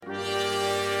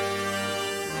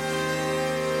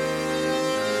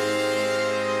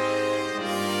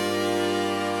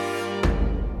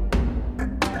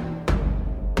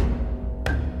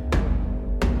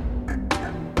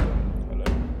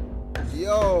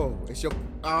Yo, it's your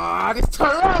this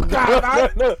Toronto guy,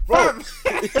 man. No, bro.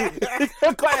 He can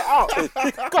cut it out. He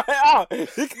can cut it out. He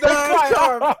can cut it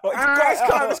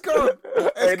out. It's calm.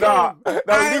 Hey, nah, we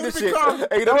need this shit.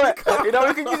 Hey, you know what? You know,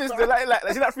 we can use this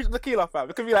like see that free tequila,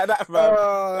 fam. It could be like that,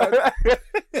 fam.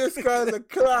 This guy's a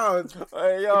clown.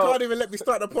 Hey, yo. You can't even let me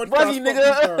start the podcast. Money,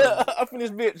 nigga. Up in this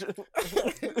bitch.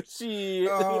 Shit.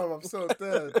 Oh, I'm so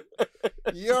dead.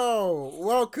 Yo,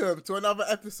 welcome to another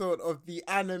episode of the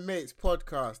Animates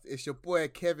podcast. It's your boy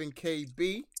Kevin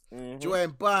KB,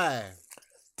 joined by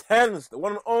Tendz, the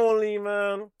one and only,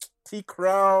 man. T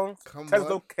Crown, Tendz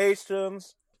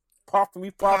locations, popping,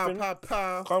 we popping.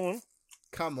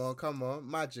 Come on,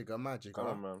 magic. Come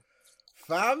on, man.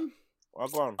 Fam, I'll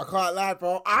go on. I can't lie,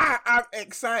 bro. I'm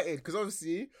excited because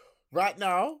obviously, right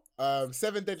now,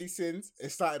 7 Deadly Sins,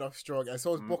 it started off strong, and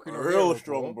so is Boku no real Hero,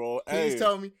 strong, bro.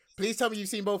 Please tell me you've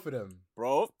seen both of them,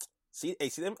 bro. See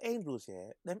them angels,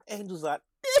 yeah. Them angels are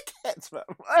dickheads, man.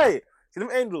 Hey, see them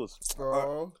angels,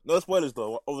 bro. No spoilers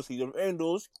though. Obviously, them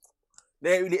angels,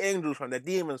 they ain't really angels, fam. They're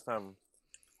demons, fam.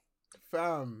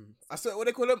 Fam, I said what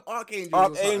they call them, archangels.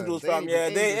 Archangels, fam. Yeah,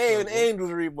 they ain't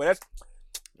angels, really, boy. That's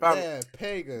fam. Yeah,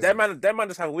 pagans. That man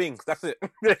just have wings. That's it.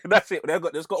 That's it. They've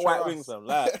got white wings, fam.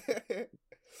 Like.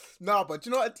 No, but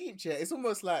you know what, deep chat? It's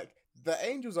almost like the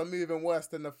angels are moving worse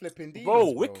than the flipping demons.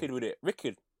 Bro, wicked with it.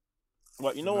 Wicked.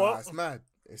 But you know what? It's mad.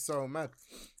 It's so mad.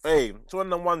 Hey, it's one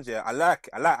of them ones, yeah. I like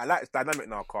this dynamic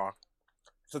now, car.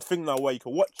 It's a thing now where you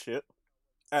can watch it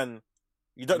and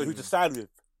you don't know who to side with.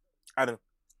 And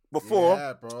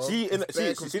before, see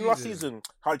last season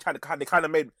how they kind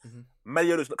of made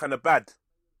Meliodas look kind of bad.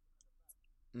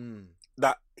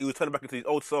 That he was turning back into his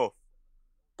old self.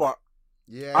 But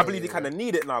I believe they kind of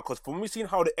need it now because from we seen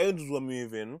how the angels were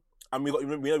moving and we got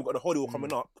the Holy War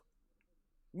coming up.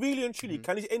 Really and truly,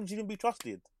 can these angels even be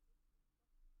trusted?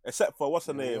 Except for what's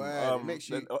her name?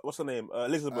 What's her name?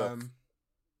 Elizabeth.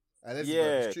 Elizabeth.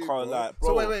 Yeah, bro.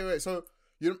 So wait. So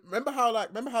you remember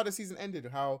how the season ended?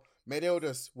 How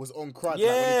Meliodas was on crud.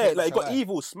 Yeah, like he got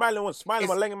evil, smiling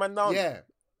while laying man down. Yeah.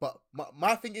 But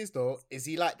my thing is though, is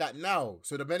he like that now?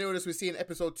 So the Meliodas we see in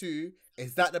episode 2,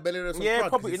 is that the Meliodas on crud?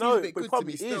 Probably it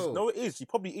probably is. No, it is. He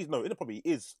probably is. No, it probably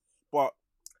is. But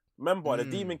remember, the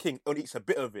Demon King only eats a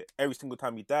bit of it every single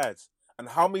time he dies. And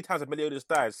how many times have Meliodas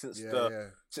died since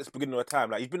the beginning of the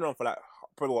time? Like he's been around for like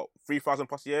probably 3,000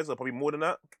 plus years, or probably more than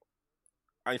that.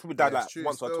 And he's probably died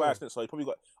once or twice. So he probably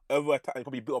got over attacked. And he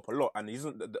probably built up a lot. And he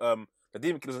isn't the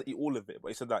Demon King doesn't eat all of it, but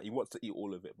he said that he wants to eat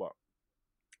all of it, but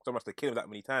so much to kill him that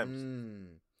many times.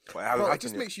 But it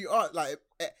just makes you like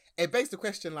it begs the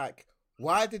question like,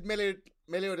 why did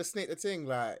Meliodas snake the thing?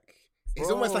 Like it's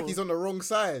almost like he's on the wrong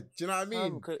side. Do you know what I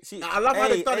mean? I love how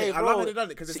they've done it. I love how they've done it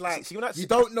because it's like you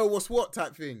don't know what's what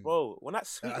type thing. Bro, when that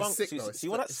sweet one,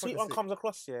 when that sweet one comes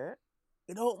across, yeah,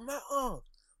 it don't matter.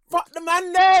 Fuck the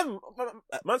man, them.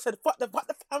 Man said, fuck the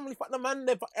family, fuck the man,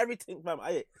 them, fuck everything, fam.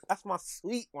 That's my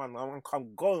sweet one. I'm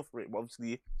going for it, but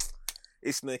obviously.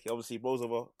 It's snaky, obviously, bros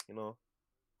over,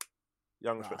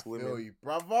 young respectful women. I feel you,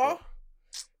 brother.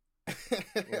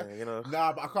 Yeah,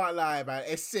 Nah, but I can't lie, man.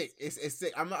 It's sick. It's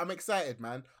sick. I'm excited,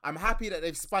 man. I'm happy that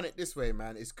they've spun it this way,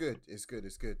 man. It's good.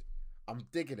 I'm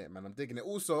digging it, man.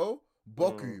 Also,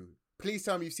 Boku. Please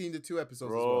tell me you've seen the 2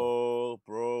 episodes as well.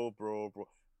 Bro.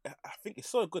 I think it's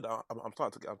so good. I'm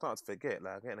starting to forget.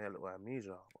 Like, I'm getting a little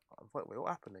amnesia. Wait, what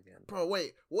happened again? Bro,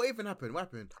 wait. What even happened? What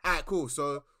happened? Alright, cool.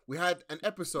 So we had an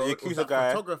episode. The Yakuza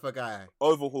guy, photographer guy.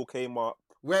 Overhaul came up.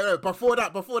 Wait. Before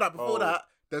that,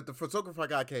 the photographer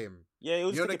guy came. Yeah, it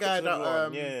was the guy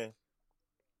that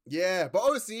Yeah, but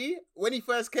obviously when he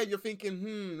first came, you're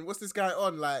thinking, what's this guy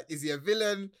on? Like, is he a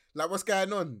villain? Like, what's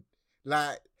going on?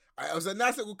 Like, it was a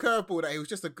nice little curveball that he was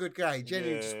just a good guy. He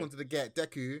genuinely just wanted to get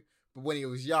Deku, but when he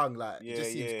was young, like, it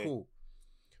just seems cool.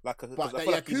 But the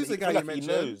Yakuza guy you mentioned, he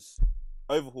knows.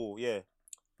 Overhaul,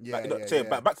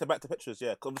 back to pictures,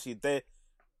 yeah. Cause obviously they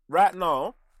right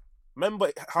now.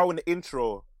 Remember how in the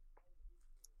intro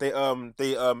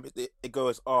it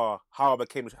goes, how I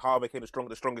became the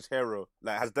strongest hero.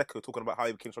 Like has Deku talking about how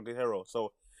he became the strongest hero.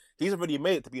 So he's already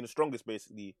made it to being the strongest,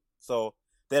 basically. So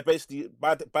they're basically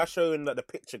by showing that the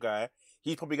picture guy,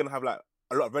 he's probably gonna have like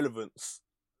a lot of relevance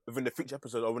within the future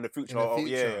episode or in the future. Probably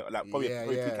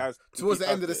towards the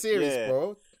end of the series,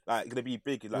 bro. Like gonna be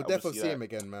big. Like, we'll definitely see him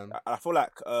again, man. I feel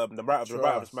like the writer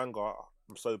of this manga.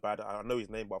 I'm so bad. I know his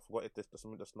name, but I forgot it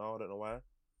just now. I don't know why.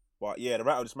 But yeah, the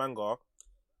writer of this manga,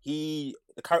 the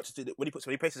characters when he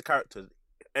places his characters,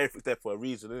 everything's there for a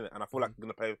reason, isn't it? And I feel like he's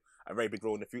gonna play a very big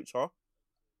role in the future.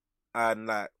 And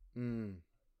like,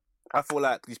 I feel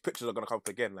like these pictures are gonna come up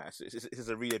again. Like, it's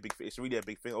a really big thing.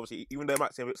 Obviously, even though it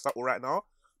might seem a bit subtle right now,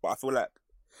 but I feel like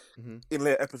in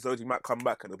later episodes he might come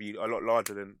back and it'll be a lot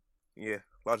larger than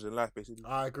life, basically.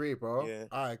 I agree, bro. Yeah.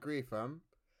 I agree, fam.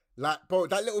 Like, bro,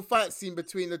 that little fight scene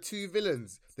between the two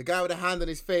villains, the guy with a hand on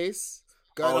his face,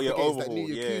 going up against Overhaul, that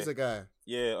new Yakuza guy.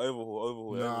 Yeah,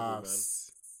 Overhaul, man.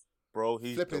 Bro,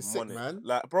 he's flipping sick, man.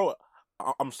 Like, bro,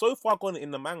 I'm so far gone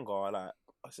in the manga. Like,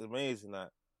 it's amazing.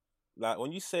 Like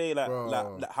when you say like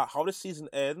how the season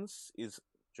ends is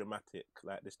dramatic.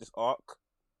 Like this arc,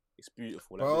 it's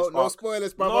beautiful. Like, bro, no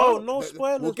spoilers, brother. No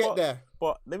spoilers. We'll get there.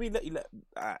 But let me let you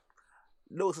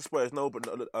little spoilers, no, but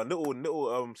a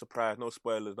little surprise, no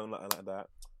spoilers, no nothing like that.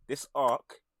 This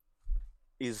arc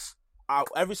is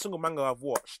every single manga I've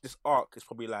watched. This arc is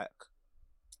probably like,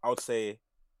 I would say,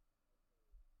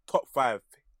 top 5.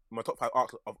 My top 5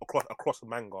 arcs across the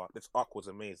manga. This arc was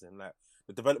amazing. Like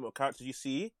the development of characters you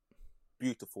see,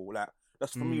 beautiful. Like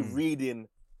that's for me reading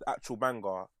the actual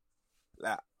manga.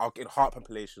 Like I'll get heart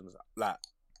palpitations. Like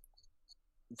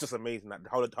just amazing. Like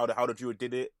how the Drew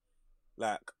did it.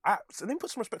 Like so let me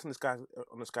put some respect on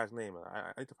this guy's name.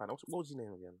 I need to find out what was his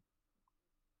name again.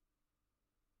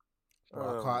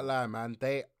 Bro, I can't lie, man.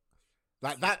 They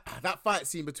like that fight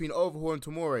scene between Overhaul and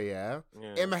Tamura. Yeah.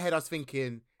 In my head, I was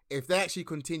thinking, if they actually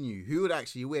continue, who would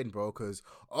actually win, bro? Because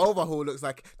Overhaul looks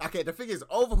like... Okay, the thing is,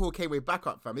 Overhaul came with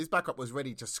backup, fam. His backup was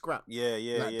ready to scrap.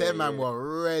 Like, them man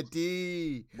were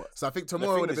ready. So I think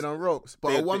Tamura would have been on ropes.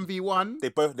 But a 1v1...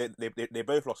 They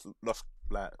both lost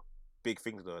like, big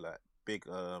things, though. Like, big...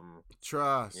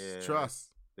 Trust.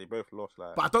 They both lost,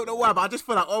 like... But I don't know why, but I just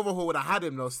feel like Overhaul would have had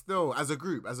him, though, still. As a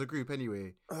group,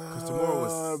 anyway. Because Tamura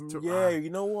was... you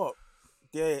know what?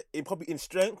 Yeah, it probably in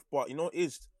strength, but you know what it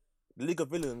is... The League of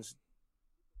Villains,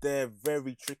 they're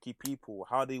very tricky people.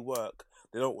 How they work,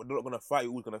 they're not going to fight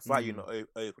you. Who's going to fight you?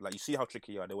 Like you see how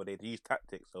tricky they are. They use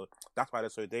tactics, so that's why they're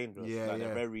so dangerous.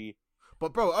 They're very.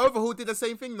 But bro, Overhaul did the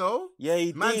same thing though. Yeah,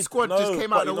 he Man did. Squad just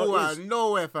came out of the wall out of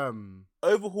nowhere, fam.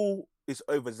 Overhaul is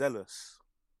overzealous.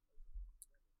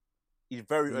 He's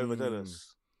very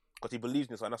overzealous because he believes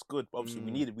in this, and that's good. But obviously,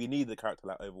 we need the character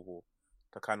like Overhaul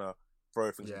to kind of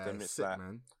throw things into the mix. Like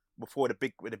man. Before the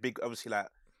big, obviously like.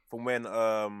 From when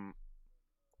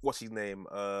what's his name?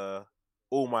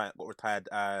 All Might got retired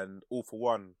and All for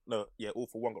One got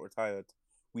retired.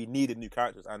 We needed new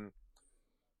characters and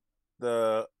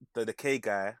the Decay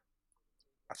guy,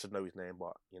 I should know his name,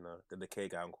 but you know, the Decay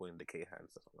guy, I'm calling Decay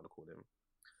Hands, that's what I'm gonna call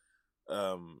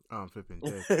him. I'm flipping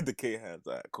Decay Hands,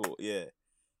 alright, cool, yeah.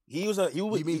 You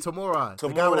mean Tamura? The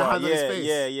guy with the hand on his face?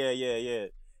 Yeah.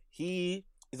 He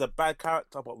is a bad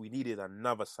character, but we needed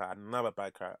another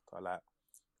bad character, like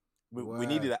we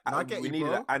needed an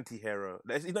anti-hero.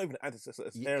 It's not even an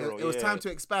anti-hero. It was time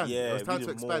to expand. Yeah, it was time to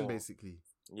expand, basically.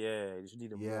 Yeah, you just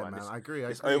needed more. Yeah, man, I agree.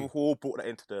 This Overhaul brought that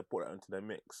into the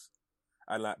mix,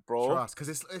 and like, bro, trust, because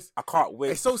it's I can't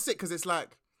wait. It's so sick because it's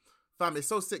like, fam, it's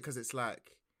so sick because it's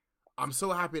like, I'm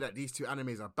so happy that these two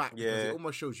animes are back because it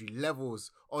almost shows you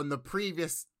levels on the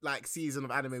previous like season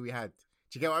of anime we had.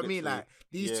 Do you get what I mean? Like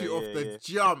these two off the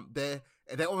jump, they're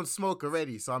on smoke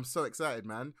already, so I'm so excited,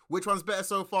 man. Which one's better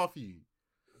so far for you?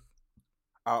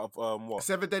 Out of what?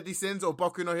 7 Deadly Sins or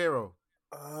Boku no Hero?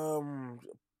 7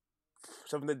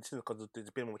 Deadly Sins because there's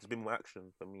been more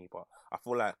action for me, but I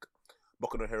feel like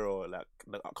Boku no Hero, like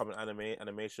the upcoming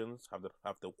animations have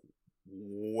the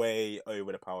way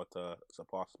over the power to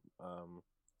surpass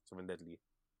 7 Deadly,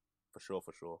 for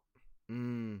sure.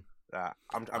 I'm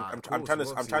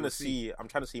trying to see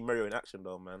Mario in action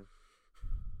though, man.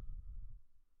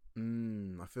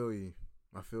 I feel you,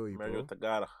 Mario bro.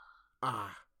 Tagara.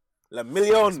 La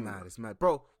Million. It's mad,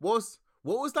 bro. What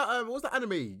was that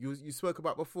anime you spoke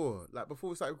about before? Like before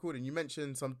we started recording, you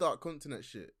mentioned some Dark Continent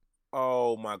shit.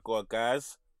 Oh my god,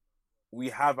 guys, we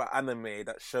have an anime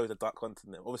that shows the Dark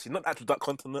Continent. Obviously, not actual Dark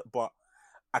Continent, but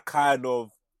a kind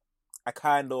of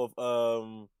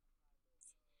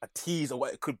a tease of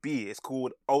what it could be. It's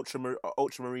called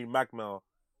Ultramarine Magma.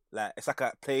 Like it's like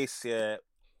a place, a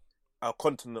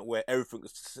continent where everything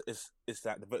is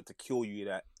like developed to kill you.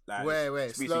 That like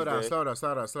wait, slow down.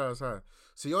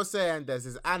 So you're saying there's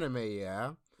this anime,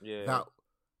 that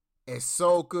is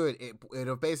so good.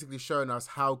 It'll basically showing us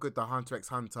how good the Hunter x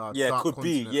Hunter Dark could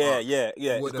be. It's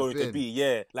going to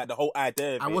be. Like the whole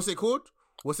idea. And what's it called?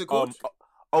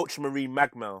 Ultramarine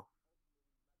Magma.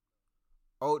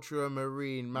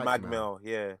 Ultramarine Magma.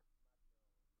 Yeah.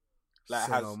 Like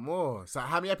say no more. So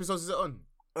how many episodes is it on?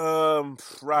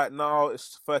 Right now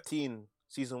it's 13,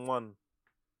 season 1.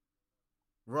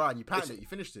 Right, and you patterned it. You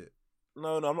finished it.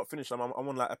 No, I'm not finished. I'm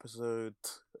on like episode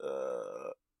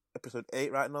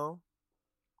 8 right now.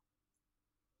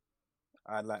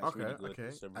 And like, it's really good.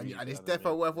 And it's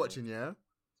definitely worth watching, yeah.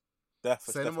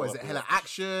 Definitely. Say no more. Is it hella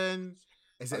action?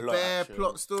 Is it bare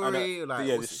plot story? Like,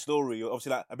 the story.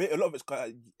 Obviously, like a lot of it's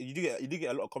quite. You do get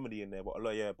a lot of comedy in there, but a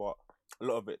lot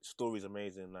of it story is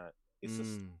amazing. Like it's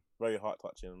just very heart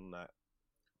touching. Like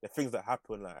the things that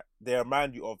happen, like they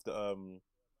remind you of the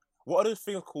what are those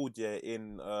things called? Yeah,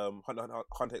 in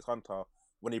Hunter x Hunter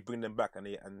when they bring them back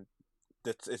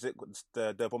is it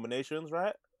the abominations,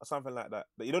 right? Or something like that.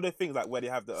 You know the things like where they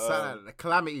have the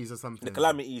calamities or something. The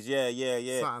calamities, yeah.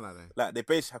 Something like that. Like they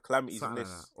basically have calamities something in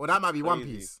this. Like that. Or that might be One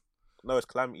Piece. No, it's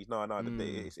calamities. No.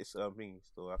 It's things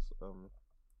still. That's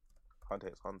Hunter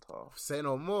x Hunter. Say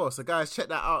no more. So guys, check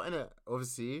that out, innit?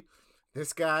 Obviously,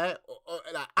 this guy,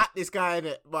 like at this guy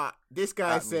innit, but this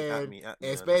guy said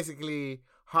it's basically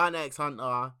Hunter x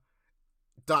Hunter,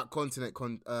 Dark Continent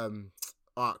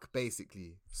arc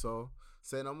basically. So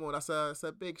say no more. That's a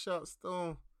big shot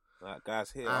still. That guy's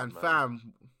here. And fam,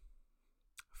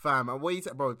 and what you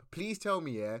bro? Please tell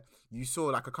me, you saw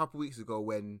like a couple weeks ago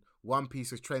when One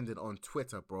Piece was trending on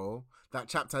Twitter, bro. That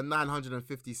chapter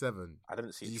 957. I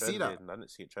didn't see it. Did you trending. see that? I didn't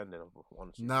see it trending.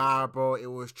 Honestly. Nah, bro, it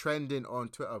was trending on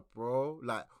Twitter, bro.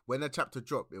 Like when the chapter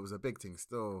dropped, it was a big thing.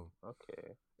 Still,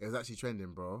 okay. It was actually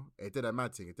trending, bro. It did a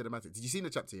mad thing. Did you see the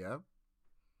chapter? Yeah.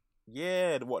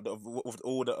 Yeah, with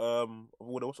all the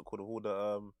what's it called? All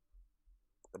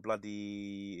the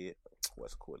bloody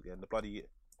what's it called again? The bloody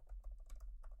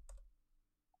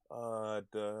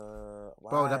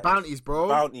the bounties, bro.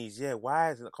 Bounties, yeah.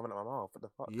 Why isn't it coming out of my mouth? What the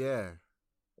fuck? Yeah.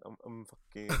 I'm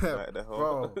fucking like the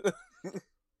whole. Bro.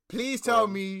 Please tell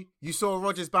me you saw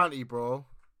Roger's bounty, bro.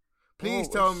 Please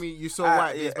tell me you saw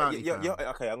Whitebeard's bounty.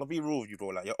 Okay, I'm gonna be real with you, bro.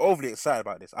 Like you're overly excited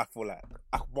about this. I feel like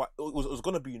it was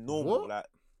gonna be normal. What? Like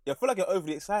I feel like you're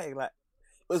overly excited. Like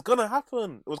it was gonna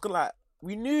happen. It was gonna like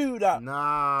we knew that.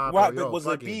 Nah, Whitebeard was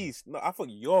bugging. A beast. No, I thought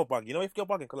you're bugging. You know if you're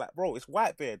bugging, cause like bro, it's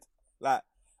Whitebeard. Like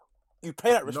you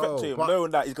pay that respect to him, knowing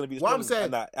that he's gonna be. What I'm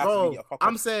saying, bro,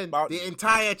 I'm saying bounty. The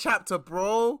entire chapter,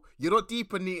 bro. You're not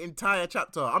deep in the entire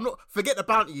chapter. I'm not. Forget the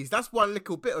bounties. That's one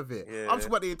little bit of it. Yeah. I'm talking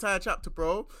about the entire chapter,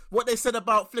 bro. What they said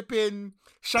about flipping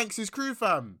Shanks' crew,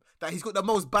 fam. That he's got the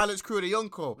most balanced crew of the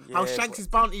Yonko. Yeah, how Shanks'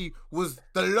 bounty was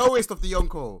the lowest of the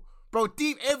Yonko. Bro,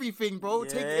 deep everything, bro.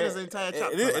 Take it in as an entire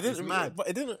chapter. It didn't mad. But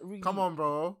it didn't really... Come on,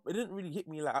 bro. It didn't really hit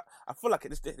me. Like I feel like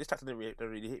this chapter didn't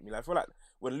really hit me. Like I feel like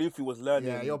when Luffy was learning...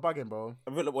 Yeah, you're bugging, bro.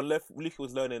 I feel like when Luffy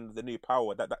was learning the new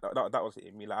power, that was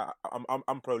hitting me. Like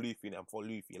I'm pro Luffy and I'm for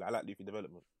Luffy. Like I like Luffy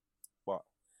development. But,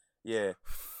 yeah.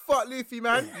 Fuck Luffy,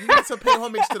 man. You need to pay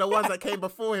homage to the ones that came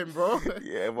before him, bro.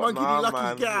 Yeah, but Monkey D.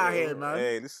 Lucky, get out here, man.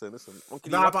 Hey, listen.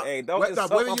 Monkey D. Lucky,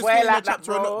 whether you feel that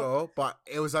chapter or not, though, but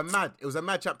it was a mad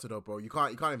chapter, though, bro. You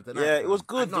can't even deny it. Yeah, it was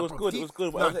good. It was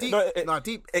good.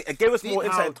 Deep. It gave us more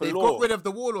insight into they've lore. Got rid of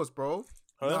the warlords, bro.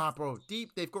 Huh? Nah, bro.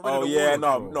 Deep, they've got rid of the warlords,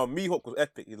 bro. No, Mihawk was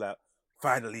epic. He's like,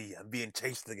 finally, I'm being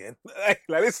chased again.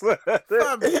 Like this.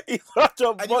 He's such a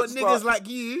monster. And you got niggas like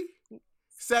you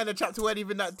saying the chapter weren't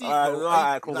even that deep,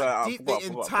 bro. Deep the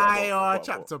entire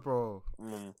chapter, bro.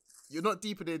 You're not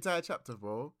deep in the entire chapter,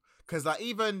 bro. Because like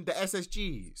even the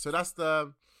SSG, so that's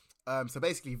the so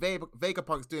basically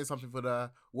Vegapunk's doing something for the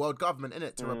world government,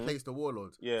 innit, to replace the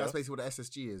warlord. Yeah. That's basically what the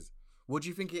SSG is. What do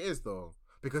you think it is though?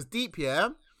 Because deep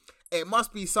here, it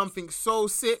must be something so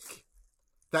sick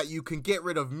that you can get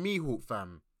rid of Mihawk,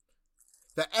 fam.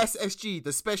 The SSG,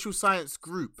 the Special Science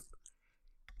Group,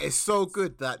 is so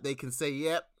good that they can say,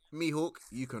 yep, Mihawk,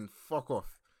 you can fuck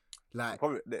off. Like,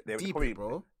 deep,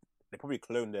 bro. They probably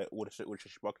cloned all the shit with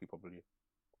Shishibaki, probably.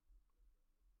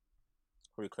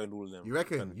 Probably cloned all of them. You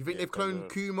reckon? You think they've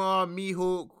cloned Kuma,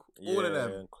 Mihawk, all of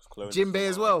them? Jinbei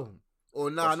as well?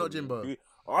 Or nah, not Jinbei.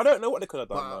 I don't know what they could have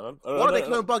done, man. Why did they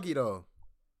clone Buggy, though?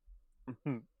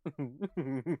 I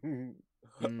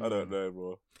don't know,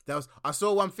 bro. I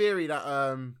saw one theory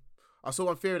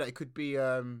that it could be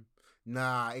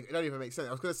nah, it don't even make sense.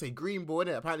 I was gonna say Green Ball,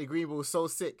 innit? Apparently Green Ball was so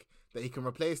sick that he can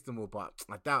replace them all, but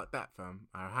I doubt that, fam.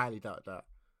 I highly doubt that.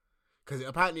 Because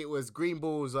apparently it was Green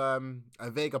Ball's a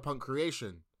Vegapunk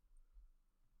creation.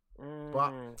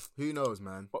 But who knows,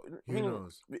 man? Who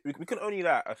knows? We can only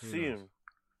like assume.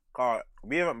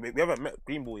 We haven't met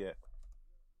Green Ball yet.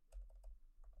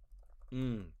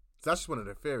 So that's just one of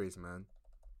the theories, man.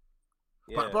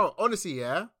 Yeah. But bro, honestly,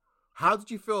 yeah. How did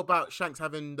you feel about Shanks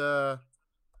having the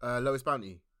lowest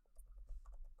bounty?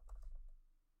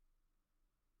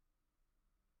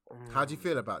 How do you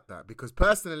feel about that? Because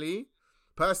personally,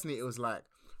 it was like,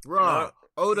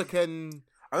 Oda can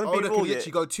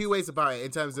literally go two ways about it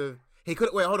in terms of he could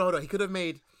hold on. He could have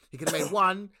made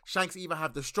one, Shanks either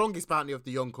have the strongest bounty of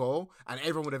the Yonko and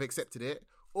everyone would have accepted it,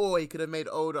 or he could have made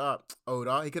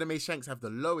he could have made Shanks have the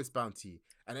lowest bounty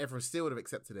and everyone still would have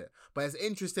accepted it. But it's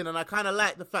interesting, and I kind of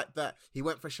like the fact that he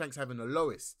went for Shanks having the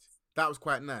lowest. That was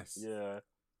quite nice. Yeah.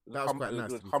 That was quite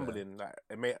nice. It was humbling. Like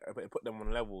it put them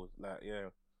on levels. Like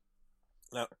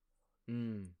like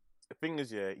the thing is,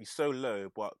 he's so low,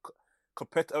 but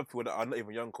compared to other people that are not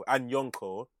even Yonko and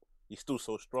Yonko, he's still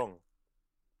so strong.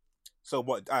 So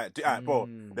what? Alright, bro.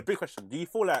 The big question: do you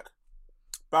feel like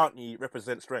Bounty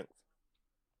represents strength?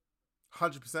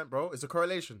 100%, bro. It's a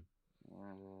correlation.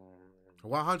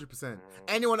 100%.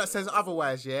 Anyone that says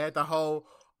otherwise, the whole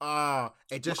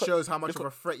it just shows how much of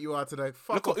a threat you are to the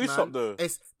fuck off, man. Look at Usopp though.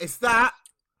 It's that.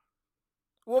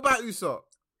 What about Usopp?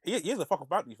 He is a fuck off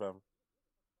Bounty, fam.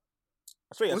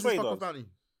 I swear he does. Bounty?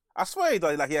 I swear he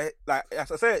does. Like I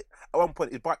say at one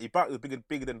point, his Bounty was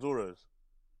bigger than Zoro's.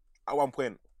 At one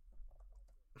point.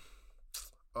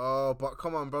 Oh, but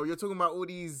come on, bro. You're talking about all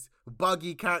these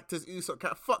buggy characters,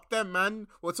 Usopp. Fuck them, man.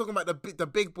 We're talking about the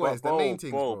big boys, the main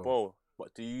things, bro.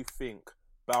 But do you think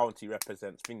Bounty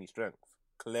represents thingy strength?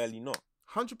 Clearly not.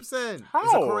 100%. How?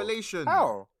 It's a correlation.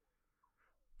 How?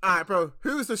 Alright, bro.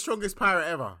 Who's the strongest pirate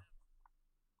ever?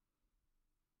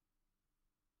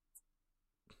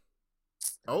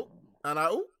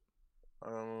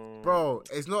 Bro,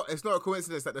 it's not a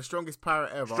coincidence that the strongest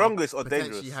pirate ever strongest or dangerous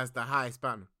potentially has the highest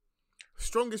span.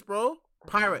 Strongest, bro.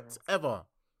 Pirate ever.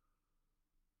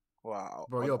 Wow.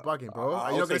 Bro, you're bugging, bro.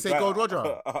 Are you not gonna say Gold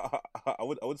Roger? I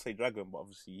would say Dragon, but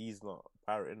obviously he's not a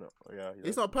pirate, innit? Yeah,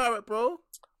 he's not a pirate, bro.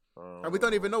 And we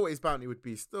don't even know what his bounty would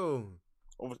be still.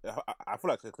 I feel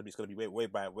like it's gonna be way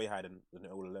higher than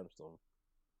all of them still.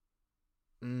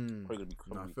 Probably gonna be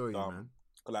I feel you, man.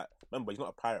 Cause like, remember, he's not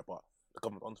a pirate, but the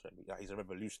government onto him. He's a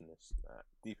revolutionist.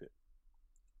 Deep it.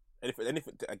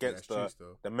 Anything against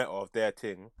the meta of their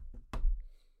thing,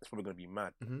 it's probably gonna be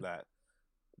mad. Like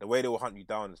the way they will hunt you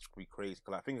down is gonna be crazy.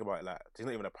 Cause like think about it, like he's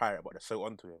not even a pirate, but they're so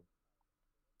onto him.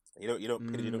 You don't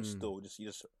pity, you don't steal. You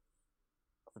just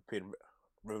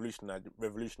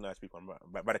revolutionize people and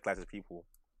radicalize people.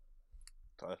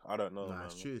 So, I don't know. Nah,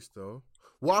 it's true still.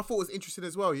 What I thought was interesting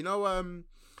as well, you know,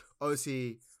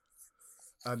 obviously,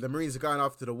 the Marines are going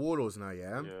after the warlords now.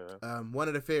 Yeah. One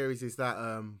of the theories is that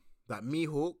that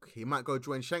Mihawk, he might go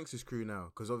join Shanks' crew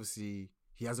now because obviously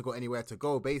he hasn't got anywhere to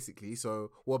go, basically.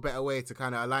 So what better way to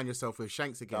kind of align yourself with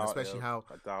Shanks again, especially how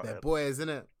they're boys,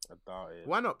 innit? I doubt it.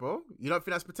 Why not, bro? You don't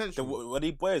think that's potential? Were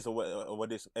they boys or were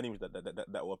these enemies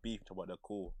that were beefing about they're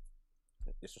cool?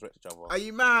 Disrespect each other. Are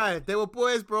you mad? They were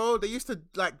boys, bro. They used to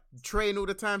like train all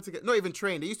the time to get. Not even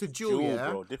train. They used to duel,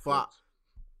 bro. Different.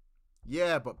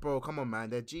 But bro, come on,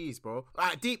 man. They're G's, bro.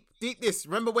 Alright, deep this.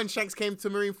 Remember when Shanks came to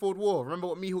Marineford War? Remember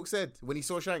what Mihawk said when he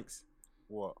saw Shanks?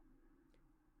 What?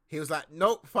 He was like,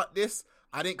 nope, fuck this.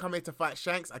 I didn't come here to fight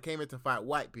Shanks. I came here to fight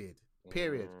Whitebeard.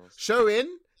 Period.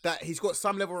 Showing that he's got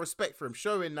some level of respect for him.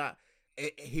 Showing that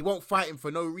he won't fight him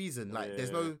for no reason. Like,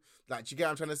 there's no... Like, do you get what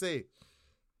I'm trying to say?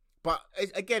 But,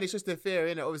 again, it's just a fear,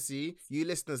 innit? Obviously, you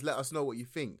listeners, let us know what you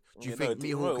think. Do you think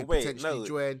Mihawk could potentially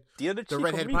join the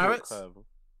Redhead Pirates?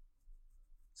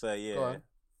 So, yeah.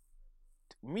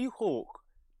 Mihawk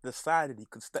decided he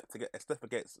could step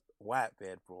against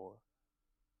Whitebeard, bro.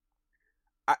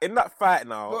 In that fight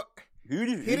now, but he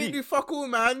didn't do fuck all,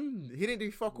 man. He didn't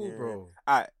do fuck all, bro.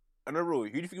 Alright, on the road,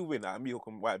 who do you think will win? Mihawk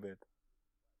and Whitebeard?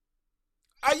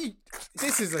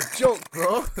 This is a joke,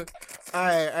 bro.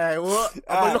 Alright, what?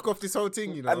 I'm gonna look off this whole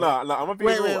thing, you know. No, I'm gonna be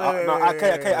real.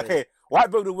 Okay.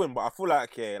 Whitebeard will win, but I feel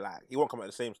like he won't come out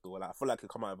the same store. Like I feel like he'll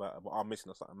come out with an arm missing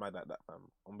or something mad like that, fam.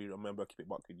 Remember keep it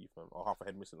back to you, fam, or half a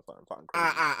head missing or something crazy.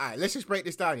 Alright. Let's just break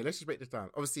this down.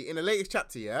 Obviously, in the latest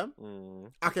chapter, yeah.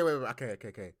 Okay, wait.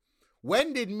 Okay.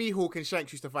 When did Mihawk and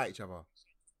Shanks used to fight each other?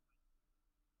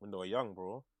 When they were young,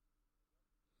 bro.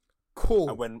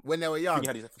 Cool. When they were young.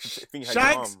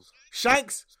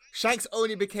 Shanks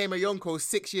only became a Yonko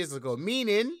 6 years ago,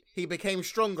 meaning he became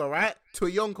stronger, right? To a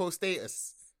Yonko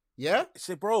status. Yeah?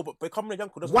 Say, bro, but becoming a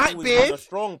Yonko doesn't always mean you're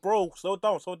strong, bro. Slow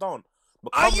down.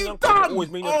 Are you dumb?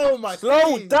 Oh my!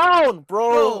 Slow down,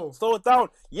 bro. Slow down.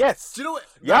 Yes. Do you know what?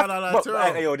 Yeah. No.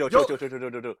 Hey, yo.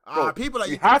 People like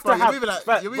you have to have. You're moving like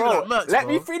Mercs, let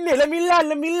me finish. Let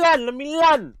me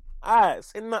land. Alright,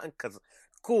 say nothing, cause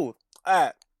cool.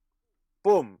 Alright,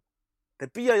 boom. To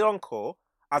be a Yonko,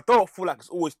 I don't feel like it's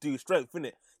always due strength,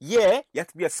 innit? Yeah, you have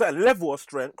to be a certain level of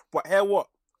strength, but here what?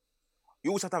 You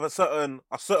always have to have a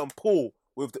certain pull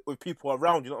with people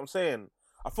around. You know what I'm saying?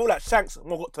 I feel like Shanks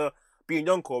more got to be in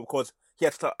Yonko because he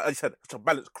had to, as you said, such a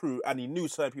balanced crew, and he knew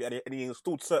certain people, and he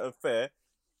installed certain fare,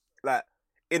 like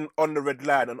on the red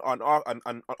line and on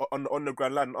the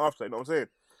underground line and after. You know what I'm saying?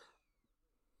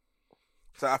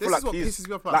 So I feel like he's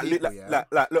like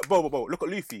look, Bo, look at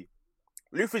Luffy.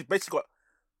 Luffy's basically got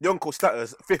Yonko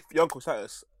status, 5th Yonko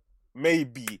status,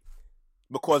 maybe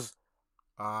because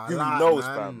who he knows,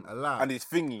 fam, and his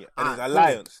thingy and his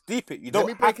alliance. Cool. Deep it. You don't. Let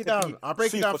me break it down. I'll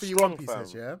break it down for you, One Piece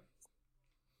heads, yeah.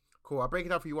 Cool. I'll break it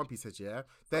down for you, One Piece heads, yeah.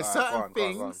 There's certain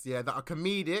things, yeah, that are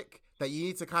comedic that you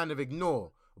need to kind of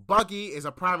ignore. Buggy is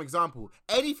a prime example.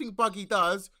 Anything Buggy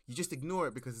does, you just ignore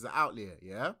it because it's an outlier,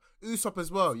 yeah? Usopp as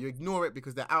well, you ignore it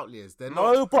because they're outliers. They're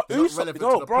not, but Usopp, relevant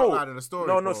to the plotline of the story.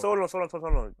 No, so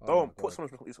long. Don't put so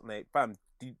much on Usopp, mate. Fam,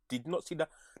 did not see the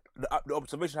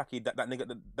observation hacky that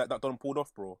nigga that Don pulled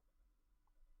off, bro.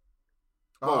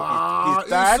 Bro, his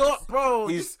dad, Usopp, bro.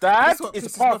 His dad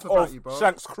is part of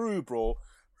Shanks' crew, bro.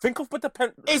 Think of what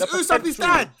Is Usopp his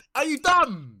dad? Are you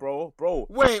dumb? Bro.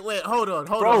 Wait, hold on.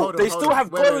 Bro, they still have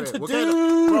growing to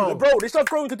do. Bro, they still have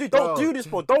growing to do. Don't do this,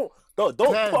 bro. Don't put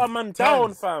a man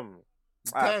down, fam.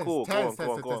 Alright, cool. Go on.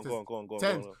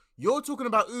 Tendz, you're talking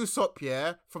about Usopp,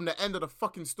 yeah, from the end of the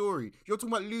fucking story. You're talking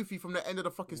about Luffy from the end of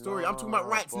the fucking story. I'm talking about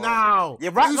now.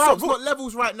 Yeah, right now. Usopp's got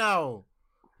levels right now.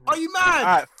 Are you mad?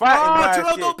 Alright, fighting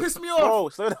Terrell, don't piss me off. Bro,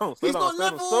 slow down.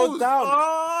 Slow down.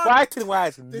 Fighting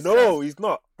wise, no, he's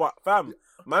not. But fam,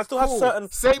 man still has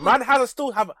certain. Man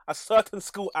still have a certain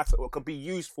skill asset that can be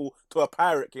useful to a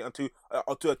pirate king and to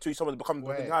someone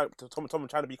someone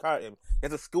trying to be pirate him. He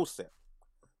has a skill set.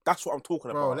 That's what I'm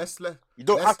talking about. You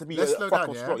don't have to be a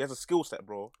fucking strong. He has a skill set,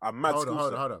 bro. A mad skill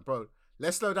set. Hold on, bro.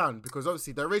 Let's slow down because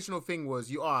obviously the original thing was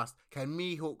you asked, can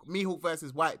Mihawk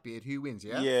versus Whitebeard, who wins,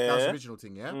 yeah? Yeah. That was the original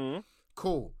thing, yeah? Mm-hmm.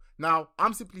 Cool. Now,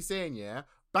 I'm simply saying, yeah,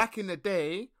 back in the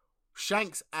day,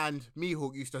 Shanks and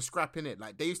Mihawk used to scrap in it.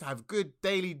 Like, they used to have good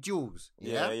daily duels,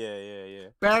 yeah? Yeah.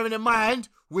 Bearing in mind,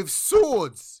 with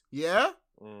swords, yeah?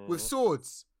 With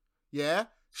swords, yeah?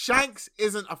 Shanks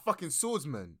isn't a fucking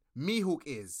swordsman. Mihawk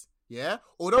is, yeah?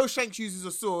 Although Shanks uses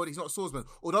a sword, he's not a swordsman.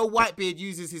 Although Whitebeard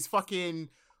uses his fucking...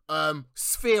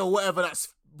 sphere or whatever that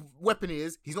weapon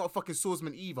is, he's not a fucking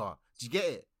swordsman either. Do you get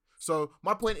it? So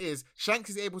my point is, Shanks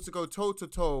is able to go toe to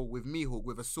toe with Mihawk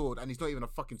with a sword, and he's not even a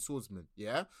fucking swordsman.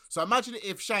 Yeah. So imagine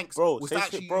if Shanks was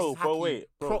actually properly.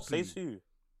 Says who?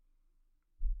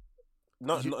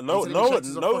 No one in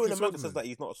the manga says that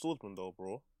he's not a swordsman though,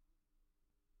 bro.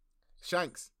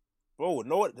 Shanks, bro,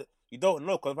 you don't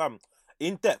know because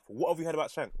in depth. What have you heard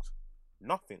about Shanks?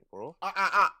 Nothing, bro.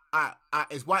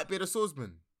 Is Whitebeard a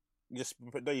swordsman? Yes,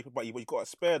 but you got a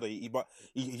spare though. But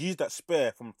he used that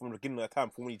spare from the beginning of the time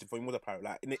for when he was a pirate.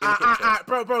 Like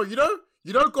bro, you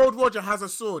know, Gold Roger has a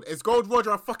sword. Is Gold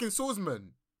Roger a fucking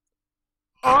swordsman?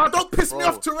 Don't piss me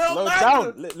off, Terrell. Slow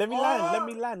down. Let me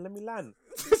land.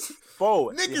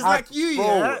 Bro, niggas like you, bro,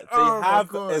 yeah. They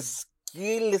have a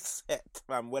skill set,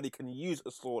 fam, where they can use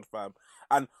a sword, fam,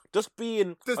 and just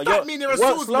being. Does that mean they're a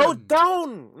swordsman? Slow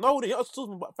down. No, they're not a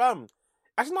swordsman, but fam.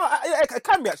 Actually, no, it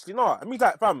can be actually, no. It means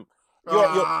like, fam,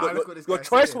 your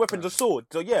choice of weapon is a sword.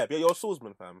 So yeah, you're a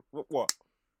swordsman, fam. What?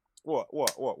 So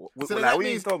like, that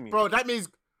means, bro,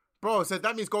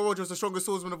 that means Gold Roger's the strongest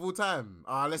swordsman of all time.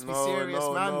 Let's be serious,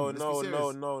 man.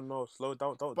 No. Slow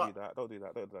down. Don't do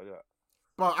that.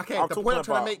 But okay, the point I'm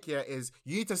trying to make here is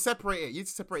you need to separate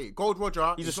it. Gold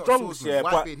Roger, he's a strong, yeah,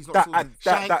 but he's not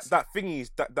that thingy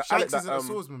is that Shanks isn't a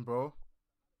swordsman, bro.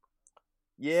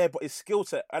 Yeah, but his skill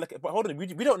set. But hold on, we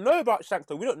don't know about Shanks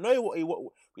though. We don't know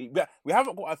we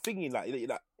haven't got a thingy like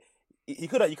he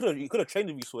could have trained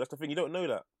with you, so that's the thing. You don't know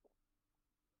that.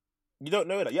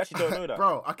 You actually don't know that,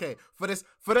 bro. Okay, for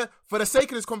the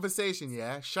sake of this conversation,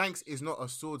 yeah, Shanks is not a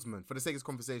swordsman. For the sake of this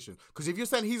conversation, because if you're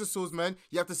saying he's a swordsman,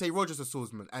 you have to say Roger's a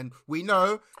swordsman, and we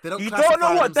know they don't. You don't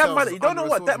know what that man. You don't know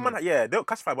what that man. Yeah, they don't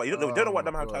classify, but you don't know what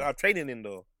that man have training in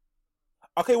though.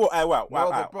 Okay,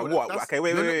 okay,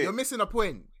 wait. You're missing a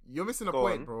point.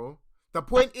 Bro. The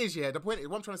point is, what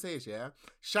I'm trying to say is,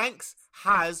 Shanks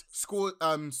has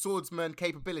swordsman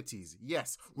capabilities.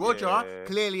 Yes, Roger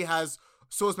clearly has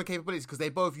swordsman capabilities because they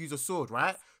both use a sword,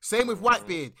 right? Same with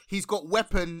Whitebeard. He's got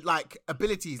weapon like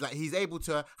abilities, like he's able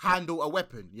to handle a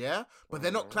weapon, yeah? But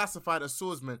they're not classified as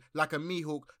swordsmen like a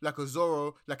Mihawk, like a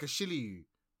Zoro, like a Shiryu.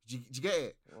 Do you get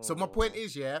it? So my point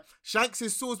is,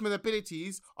 Shanks' swordsman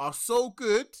abilities are so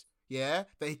good, that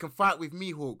he can fight with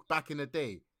Mihawk back in the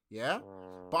day,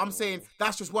 But I'm saying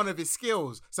that's just one of his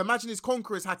skills. So imagine his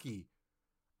conqueror's haki.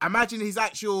 Imagine his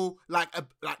actual like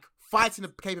fighting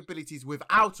capabilities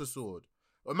without a sword.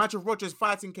 Imagine Roger's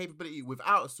fighting capability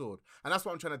without a sword. And that's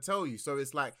what I'm trying to tell you. So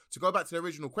it's like, to go back to the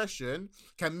original question,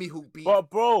 can Mihawk beat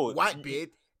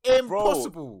Whitebeard?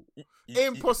 Impossible.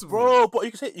 Impossible. Bro, but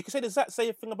you can say the exact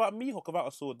same thing about Mihawk about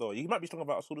a sword, though. You might be strong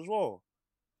about a sword as well.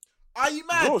 Are you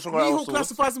mad? Mihawk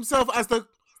classifies himself as the...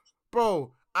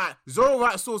 Bro, Zoro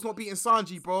without a sword's not beating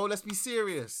Sanji, bro. Let's be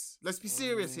serious. Let's be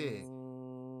serious here.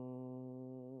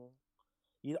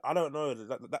 Yeah, I don't know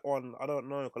that one. I don't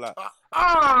know. Like,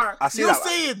 you're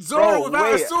saying Zoro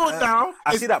without a sword now?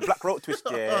 I see that black rope twist.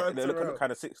 Yeah, it look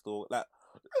kind of sick still. Like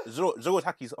Zoro's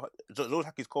Haki's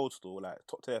cold still. Like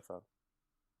top tier, fam.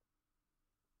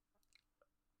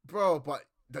 Bro, but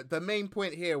the main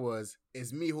point here is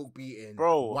Mihawk beating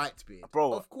Whitebeard.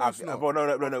 Bro, of course not. Bro,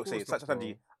 no. Say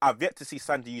Sanji. I've yet to see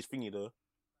Sanji use thingy though.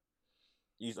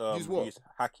 Use what? Use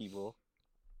Haki, bro.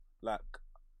 Like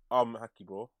Haki,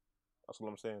 bro. That's what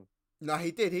I'm saying. No,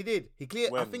 he did. He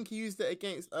cleared. I think he used it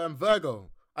against Virgo,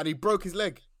 and he broke his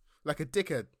leg like a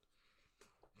dickhead.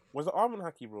 Was it Armament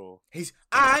Haki, bro? He's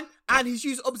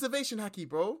used observation Haki,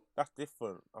 bro. That's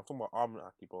different. I'm talking about Armament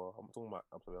Haki, bro. I'm talking about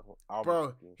Armament bro.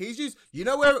 Haki. He's used.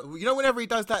 Whenever he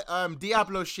does that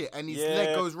Diablo shit and his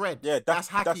leg goes red. Yeah, that's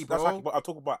Haki, bro. That's Haki, but I'm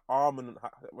talking about Armament.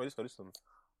 Wait, listen.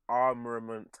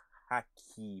 Armament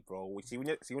Haki, bro. We see when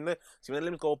the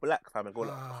limbs go black, fam, and go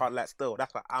hard like still.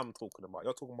 That's what I'm talking about.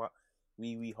 You're talking about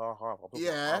wee ha ha. I'm talking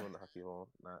about Haki, bro.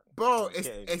 Nah, bro,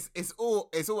 it's all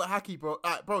Haki, bro.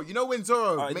 Bro, you know when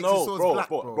Zoro makes his swords black,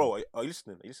 bro. Are you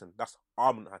listening? That's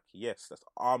Armament Haki. Yes, that's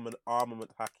Armament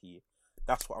Haki.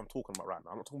 That's what I'm talking about right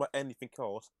now. I'm not talking about anything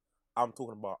else. I'm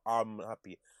talking about Armament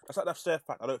Haki. That's like that share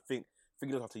fact. I don't think he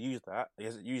knows how to use that. He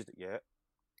hasn't used it yet.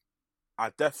 I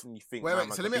definitely think.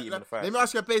 Wait. So let me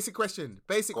ask you a basic question.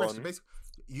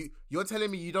 You're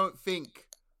telling me you don't think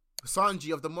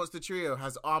Sanji of the Monster Trio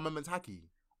has Armament Haki?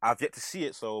 I've yet to see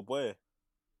it, so boy.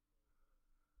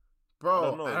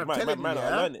 Bro, I'm telling you,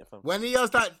 learn it, when he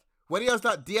does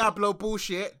that Diablo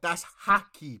bullshit, that's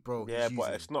Haki, bro. Yeah,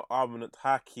 but it's not Armament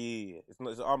Haki. It's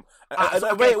not.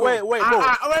 Wait, bro.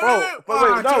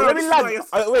 No, let me land.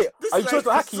 Wait, are you sure it's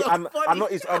Haki and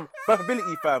not his birth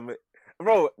ability, fam?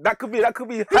 Bro, that could be his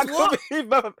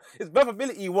birth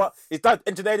ability. What his dad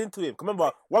engineered into him.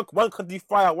 Remember, one can do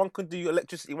fire, one can do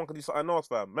electricity, one can do something else,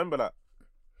 fam. Remember that.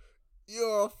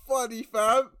 You're funny,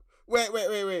 fam.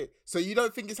 Wait. So you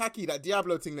don't think it's Haki, that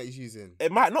Diablo thing that he's using?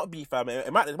 It might not be, fam.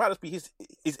 It might just be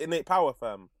his innate power,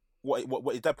 fam. What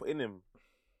his dad put in him.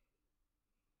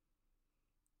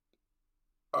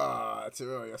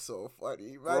 Terrell, you're so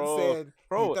funny. Man saying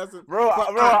he doesn't.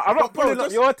 I'm not pulling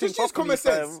up your thing. Just use common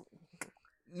sense.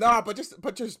 Nah, but just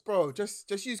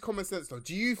use common sense though.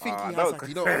 Do you think he has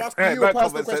Haki? I'm asking you a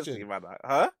personal question.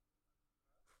 Huh?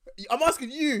 I'm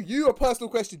asking you a personal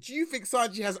question. Do you think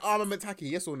Sanji has Armament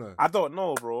Haki? Yes or no? I don't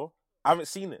know, bro. I haven't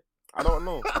seen it. I don't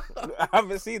know. I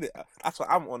haven't seen it. That's what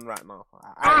I'm on right now.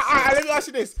 Let me ask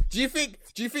you this: Do you think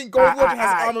Gold Roger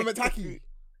has Armament Haki?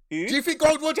 Do you think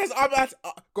Gold Roger has Armament?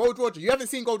 Gold Roger, you haven't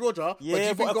seen Gold Roger, yeah, but do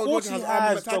you think Gold Roger has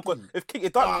Armament Haki? If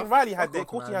King Riley had it, of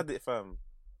course he had it, fam.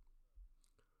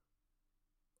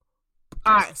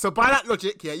 Alright, so by that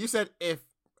logic, yeah, you said if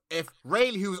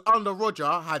Rayleigh, who's under Roger,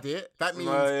 had it, that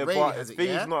means Rayleigh has it,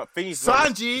 yeah?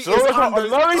 Sanji is under...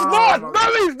 No, he's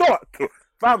not!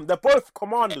 Fam, they're both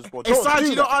commanders, bro. Is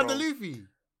Sanji not under Luffy?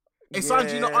 Is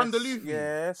Sanji not under Luffy?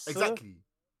 Yes. Exactly.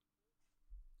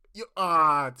 You're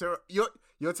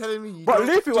telling me... But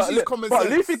Luffy got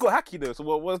Haki, though,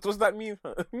 so what does that mean?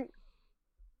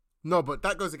 No, but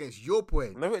that goes against your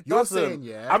point. No, it You're doesn't. saying,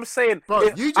 yeah. I'm saying, bro.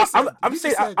 I'm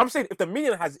saying, if the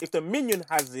minion has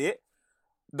it,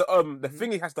 the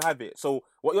thingy has to have it. So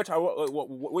what you're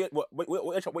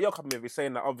coming with is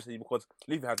saying that obviously because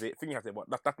Luffy has it, thingy has it, but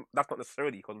that's not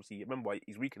necessarily because obviously remember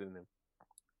he's weaker than him.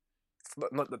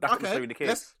 That's not necessarily the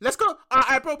case. Let's go.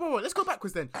 Bro. Let's go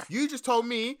backwards then. You just told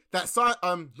me that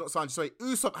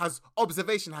Usopp has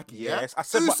observation Haki. Yes, yeah? I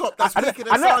said Usopp that's weaker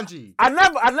than Sanji. I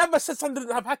never said Sanji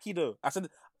didn't have Haki though. I said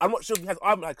I'm not sure if he has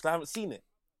armor because I haven't seen it.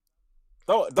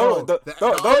 Don't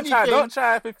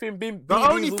try if him being. The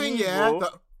only thing, yeah.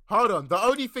 Hold on. The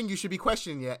only thing you should be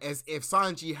questioning, yeah, is if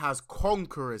Sanji has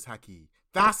Conqueror's Haki.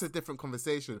 That's a different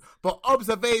conversation. But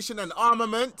observation and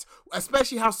armament,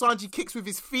 especially how Sanji kicks with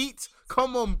his feet.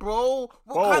 Come on, bro.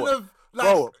 What kind of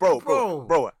bro?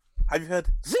 Have you heard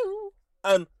zing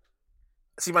and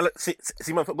see my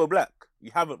foot go black?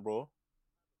 You haven't, bro.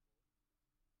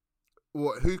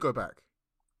 What? Who go back?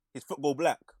 His foot go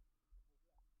black.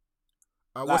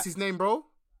 What's his name, bro?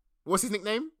 What's his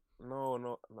nickname?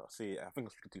 No. See, I think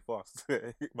I'm speaking too fast.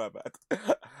 My bad.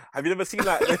 Have you never seen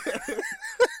that?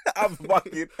 I'm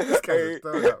fucking.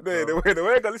 The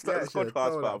way I got listened to this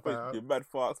podcast, man, I'm mad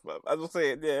fast, man. As I was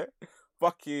saying, yeah,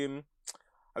 fucking.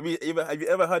 Have you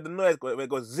ever heard the noise where it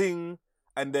goes zing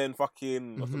and then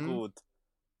fucking what's it called?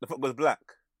 The foot goes black.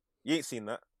 You ain't seen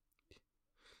that.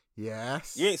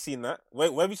 Yes. You ain't seen that.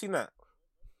 Where have you seen that,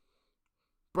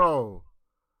 bro?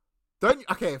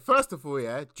 Okay, first of all,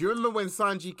 yeah. Do you remember when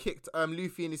Sanji kicked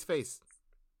Luffy in his face?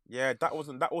 Yeah, that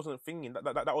wasn't thinking.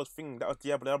 That was thinking. That was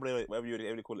Diablo, whatever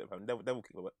you call it, fam. Devil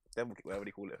kick, whatever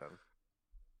you call it, fam.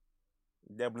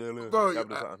 Diablo, Bro,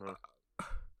 something.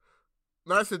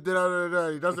 I said,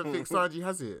 he doesn't think Sanji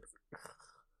has it.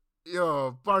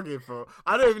 Yo, bugging, bro.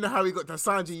 I don't even know how he got to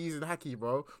Sanji using Haki,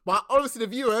 bro. But obviously, the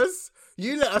viewers,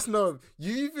 you let us know.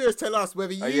 You viewers tell us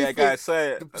whether you think guys,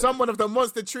 say someone of the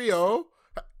monster trio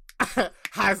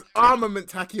has armament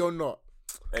Haki or not.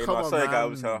 Hey, Come on, sorry, man.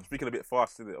 guys. I'm speaking a bit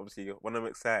fast, isn't it? Obviously, when I'm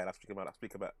excited, I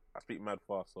speak mad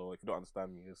fast. So if you don't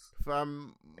understand me,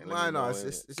 fam,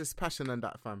 it's just passion and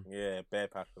that, fam. Yeah, bare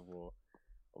passion, bro.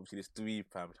 Obviously, this dweeb,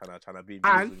 fam, trying to be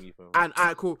and, with me, fam. And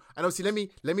alright, cool. And obviously,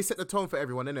 let me set the tone for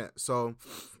everyone, innit? So,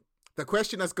 the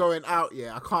question that's going out,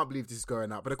 I can't believe this is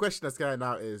going out, but the question that's going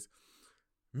out is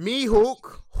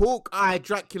Mihawk, Hawkeye,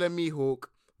 Dracula Mihawk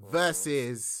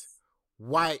versus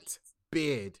White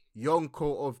Beard,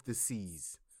 Yonko of the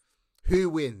Seas. Who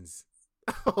wins?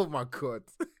 Oh my god.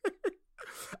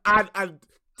 and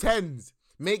Tendz,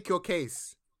 make your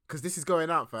case, because this is going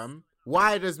out, fam.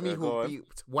 Why does Mihawk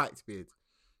beat Whitebeard?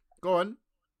 Go on.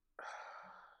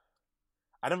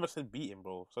 I never said beat him,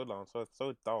 bro. So long, so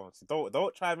down. So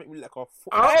don't try and make me look like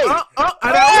a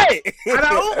Hey!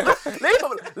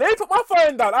 Let me put my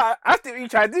phone down. I think you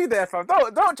try to do there, fam.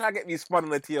 Don't try to get me spun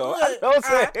on the TO.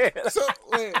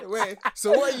 Wait.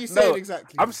 So what are you saying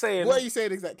exactly? I'm saying. What are you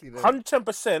saying exactly then?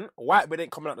 110% Whitebeard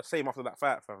ain't coming out the same after that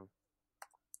fight, fam.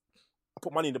 I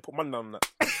put money down that.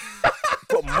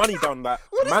 Put money down that.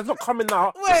 Man's not coming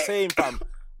out the same, fam.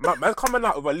 Man's coming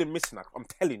out with a limb missing. I'm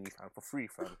telling you, fam, for free,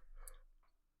 fam.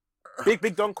 Big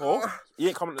Donko, he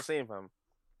ain't coming the same, fam.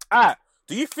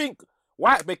 Do you think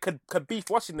Whitebeard could beef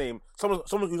what's his name? Someone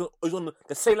who's on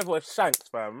the same level as Shanks,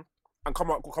 fam, and come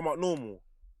out normal?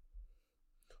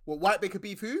 What, Whitebeard could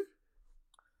beef who? Do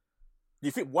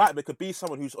you think Whitebeard could be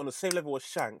someone who's on the same level as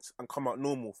Shanks and come out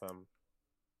normal, fam?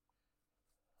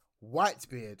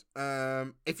 Whitebeard.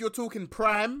 If you're talking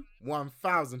prime,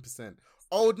 1000%.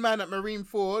 Old man at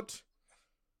Marineford.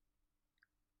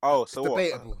 Oh, so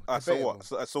debatable. What? So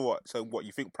what? So what?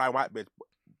 You think Prime Whitebeard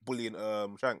bullying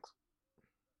Shanks?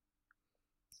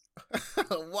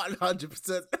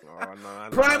 100%. Oh,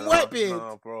 Prime Whitebeard.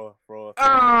 No, bro. You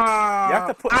have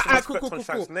to put some respect on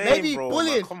Shanks' name, maybe bro.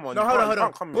 bullying. Come on, no, hold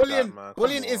on.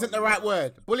 Bullying isn't the right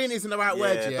word. Bullying isn't the right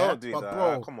word, yeah. Don't do but that.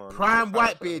 bro, Come on, Prime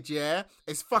Whitebeard, yeah,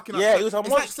 is fucking up. Yeah, he was a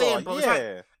monster. Like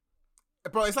saying,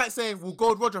 bro, it's like saying, will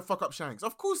Gold Roger fuck up Shanks?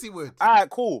 Of course he would. Alright,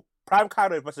 cool. Prime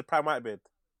Kaido versus Prime Whitebeard.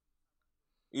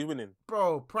 He's winning.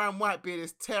 Bro, Prime Whitebeard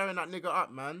is tearing that nigga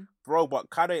up, man. Bro, but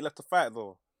Kaido ain't left to fight,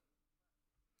 though.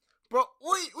 Bro,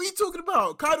 what are you talking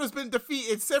about? Kaido's been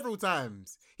defeated several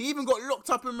times. He even got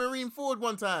locked up in Marineford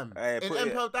one time. In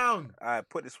Empire Down. Alright,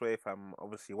 put this way, fam.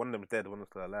 Obviously, one of them's dead, one of them's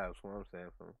still alive. That's what I'm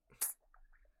saying, fam.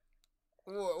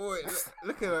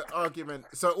 Look at that argument.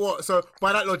 So what? So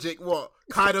by that logic, what?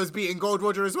 Kaido's beating Gold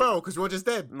Roger as well because Roger's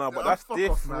dead. No, but that's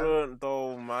different,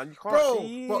 though, man. You can't. Bro,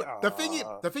 see. But the thing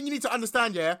you need to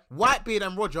understand, yeah, Whitebeard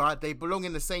and Roger, they belong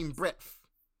in the same breadth.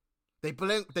 They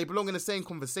belong in the same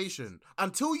conversation.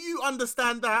 Until you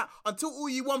understand that, until all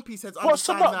you One Piece heads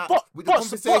understand with the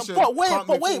conversation. But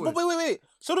wait.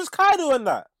 So does Kaido and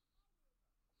that?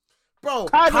 Bro,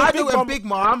 Kaido and Big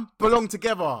Mom belong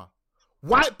together.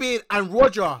 Whitebeard and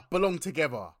Roger belong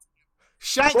together.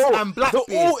 Shanks and Blackbeard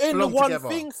belong together. They're all in one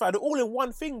thing, fam. They're all in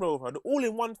one thing, bro. They're all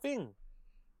in one thing.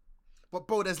 But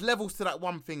bro, there's levels to that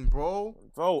one thing, bro.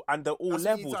 Bro, and they're all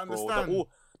levels, bro.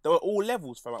 They were all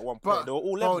levels, fam, at one point. They were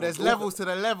all levels. Bro, there's levels to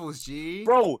the levels, G.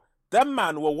 Bro, them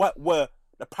man were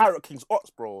the Pirate King's Ots,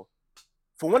 bro.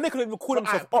 For when they couldn't even call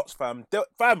themselves Ots, fam.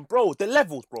 Bro, they're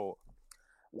levels, bro.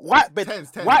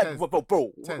 Tendz.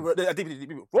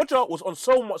 Roger was on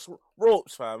so much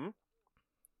ropes, fam.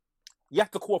 You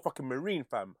have to call a fucking Marine,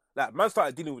 fam. Like, man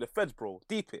started dealing with the feds, bro.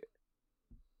 Deep it.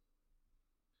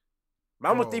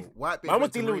 Man was dealing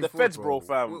with the feds, bro,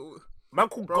 fam. Man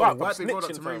called Garp, Whitebeard rolled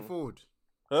up to Marineford.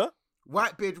 Huh?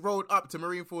 Whitebeard rolled up to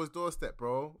Marineford's doorstep,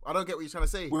 bro. I don't get what you're trying to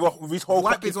say. With his whole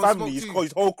fucking family,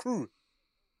 his whole crew.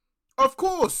 Of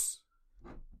course.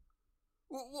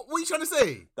 What are you trying to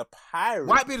say? The pirate.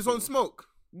 Whitebeard is on smoke.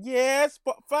 Yes,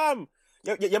 but fam,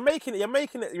 you're making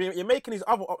these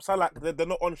other ops sound like they're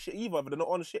not on shit either, but they're not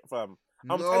on shit, fam.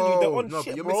 I'm telling you, they're on shit,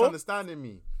 but you're bro. misunderstanding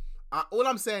me. All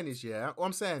I'm saying is,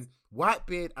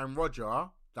 Whitebeard and Roger,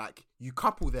 like, you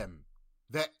couple them.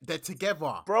 They're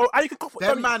together. Bro, and you can couple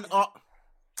them. Man are...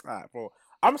 Alright, bro.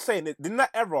 I'm saying that in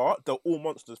that era, they're all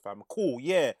monsters, fam. Cool,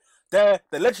 yeah. They're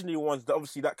the legendary ones that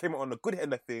obviously that came out on the good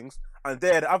end of things, and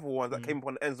they're the other ones that came up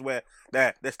on the ends where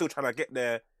they're still trying to get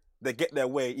their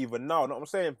way even now. Know what I'm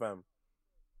saying, fam?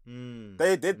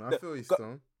 I feel you,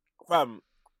 Stone. Fam,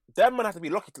 them man have to be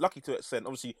lucky to an extent.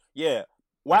 Obviously, yeah,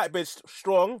 Whitebeard's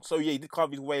strong, so yeah, he did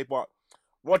carve his way, but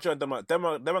Roger and them got kind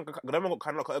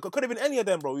of lucky. It could have been any of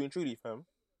them, bro. You and truly, fam.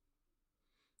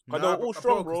 Because they were all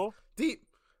strong, bro. Deep.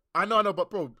 I know, but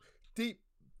bro, deep.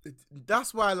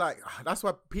 That's why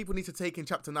people need to take in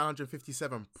chapter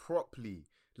 957 properly.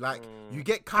 Like, you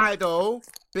get Kaido,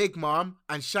 Big Mom,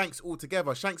 and Shanks all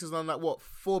together. Shanks is on like what,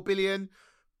 4 billion?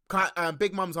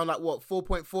 Big Mom's on like what,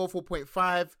 4.4,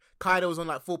 4.5. Kaido's on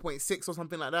like 4.6 or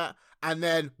something like that. And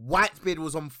then Whitebeard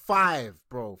was on 5,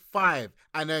 bro. 5.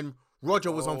 And then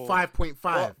Roger was on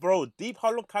 5.5. Bro, deep,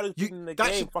 how long Kaido's been in the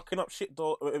game fucking up shit,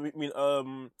 though? I mean,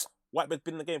 Whitebeard's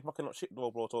been in the game fucking up shit,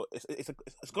 though, bro. So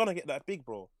it's gonna get that big,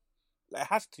 bro. Like, it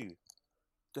has to.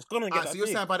 It's gonna get that so big.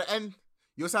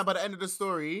 You're saying by the end of the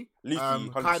story, Luffy,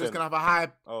 Kaido's gonna have a high...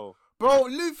 Oh. Bro,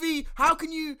 Luffy, how can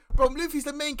you... Bro, Luffy's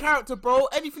the main character, bro.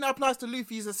 Anything that applies to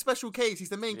Luffy is a special case. He's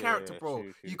the main character, bro.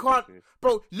 You can't...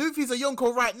 Bro, Luffy's a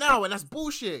Yonko right now, and that's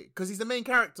bullshit, because he's the main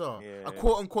character. A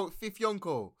quote-unquote fifth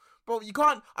Yonko. Bro, you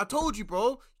can't... I told you,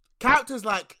 bro. Characters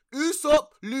like Usopp,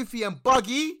 Luffy, and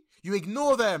Buggy, you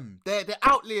ignore them. They're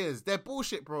outliers. They're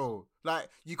bullshit, bro. Like,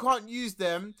 you can't use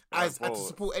them as to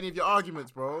support any of your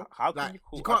arguments, bro. How can you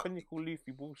call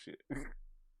Luffy bullshit?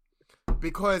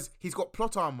 Because he's got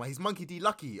plot armor. He's Monkey D.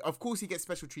 Lucky. Of course he gets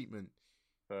special treatment.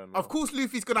 Of course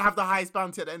Luffy's going to have the highest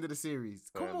bounty at the end of the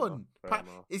series. Come on.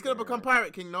 He's going to become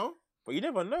Pirate King, no? But you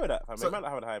never know that, fam. He might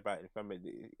not have a high bounty, fam.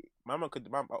 My man could...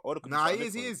 Nah, he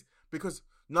is. Because...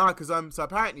 so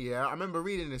apparently, yeah, I remember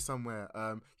reading this somewhere.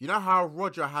 You know how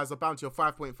Roger has a bounty of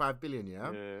 5.5 billion,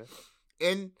 yeah?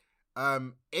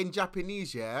 In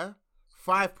Japanese, yeah,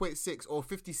 5.6 or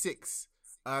 56.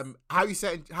 How you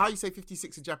say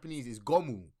 56 in Japanese is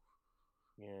gomu.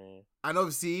 Yeah. And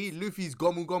obviously, Luffy's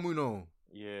gomu gomu no.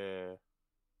 Yeah.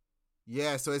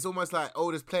 Yeah, so it's almost like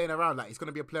Oda's playing around. Like, it's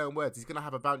gonna be a play on words. He's gonna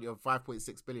have a bounty of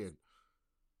 5.6 billion.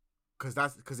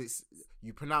 Because it's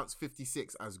you pronounce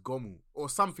 56 as gomu or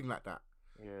something like that.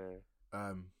 Yeah.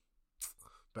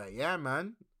 But yeah,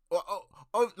 man.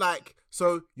 Like,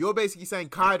 so you're basically saying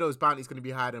Kaido's bounty is going to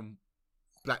be higher than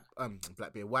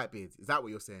Blackbeard, Whitebeard. Is that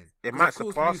what you're saying? It might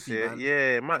surpass it.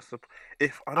 Yeah, it might surpass.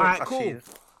 If I don't. Alright, cool.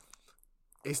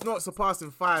 It's not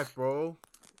surpassing 5, bro.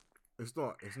 It's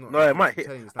not. No, it might hit.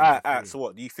 Alright. So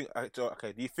what do you think?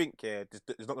 Okay, do you think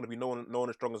there's not going to be no one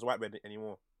as strong as Whitebeard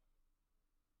anymore?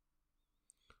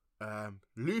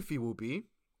 Luffy will be.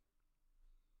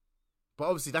 But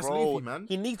obviously, that's Luffy, man.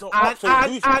 He needs to and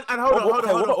hold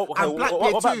on. And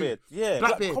Blackbeard too. Yeah,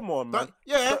 Blackbeard. Come on, man.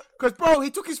 Yeah, because, bro,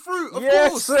 he took his fruit, of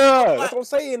yes, course. Sir. That's what I'm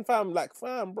saying, fam. Like,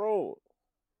 fam, bro.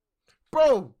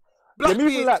 Bro, Blackbeard. You're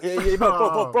moving like,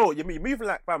 bro, you're moving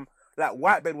like, fam, like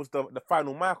Whitebeard was the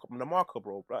final marker,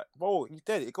 bro. Like, bro, he's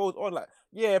dead. It goes on like,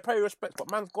 yeah, pay respect,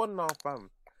 but man's gone now, fam.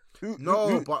 Who's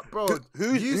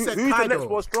the next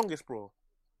world's strongest, bro?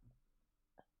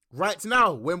 Right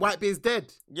now, when Whitebeard's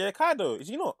dead. Yeah, Kaido. Is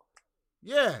he not?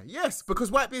 Yeah, yes, because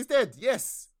Whitebeard's dead.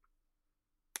 Yes.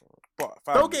 But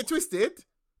don't get twisted.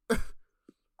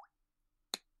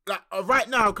 Like right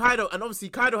now, Kaido, and obviously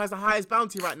Kaido has the highest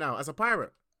bounty right now as a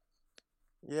pirate.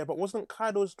 Yeah, but wasn't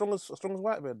Kaido as strong as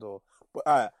Whitebeard though?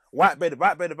 But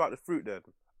Whitebeard about the fruit then.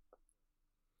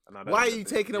 Why are you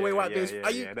taking away Whitebeard's?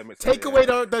 Are you take away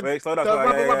the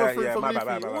rubber fruit from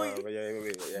Luffy?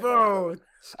 Bro.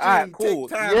 Alright, cool.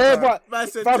 Yeah,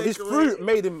 but his fruit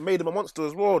made him a monster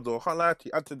as well, though. Can't lie to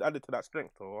you. Added to that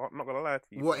strength, though. I'm not gonna lie to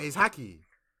you. What, his haki?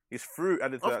 His fruit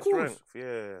added to that strength.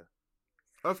 Yeah.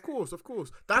 Of course.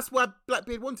 That's why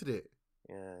Blackbeard wanted it.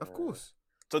 Yeah. Of course.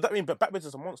 So that means Blackbeard's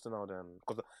is a monster now, then,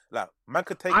 because like man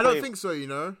could take. I don't think so. You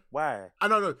know why? I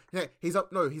don't know. Yeah, he's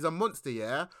a monster.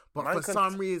 Yeah, but for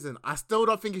some reason, I still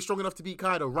don't think he's strong enough to beat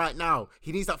Kaido right now.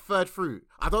 He needs that third fruit.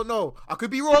 I don't know. I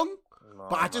could be wrong. No,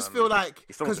 but I just feel like,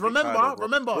 because remember,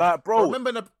 like, bro,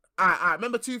 remember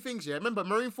two things, yeah? Remember,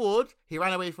 Marineford, he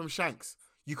ran away from Shanks.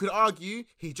 You could argue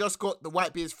he just got the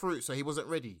Whitebeard's fruit, so he wasn't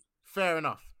ready. Fair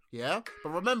enough, yeah?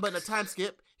 But remember, in the time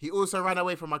skip, he also ran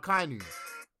away from Akainu.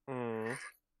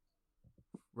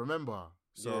 Remember?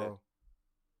 So,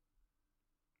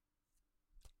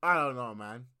 I don't know,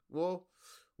 man. We'll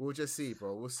just see,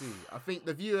 bro. We'll see. I think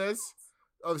the viewers...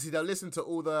 Obviously, they'll listen to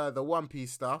all the One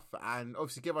Piece stuff and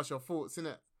obviously give us your thoughts,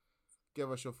 innit?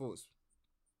 Give us your thoughts.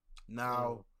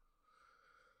 Now,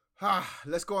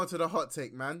 let's go on to the hot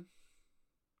take, man.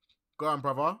 Go on,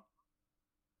 brother.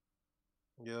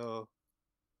 Yo.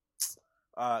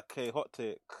 Okay, hot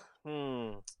take.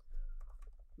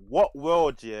 What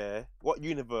world, what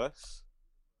universe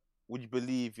would you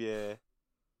believe,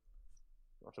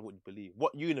 what you believe?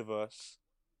 What universe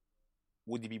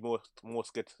would you be more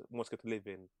scared to live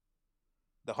in?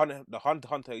 the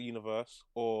Hunter universe,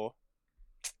 or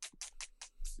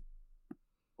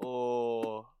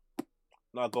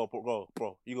nah, go,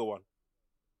 bro, you go one.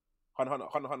 Hunter,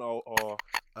 or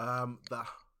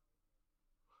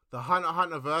the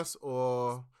Hunter verse,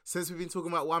 or since we've been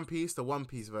talking about One Piece, the One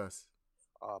Piece verse.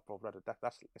 Bro,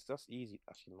 that's it's just easy.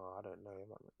 Actually, no, I don't know.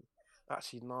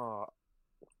 Actually, no.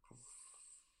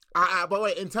 But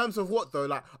wait, in terms of what though?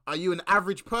 Like, are you an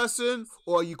average person,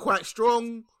 or are you quite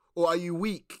strong, or are you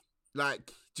weak?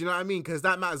 Like, do you know what I mean? Because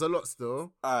that matters a lot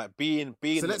still. Being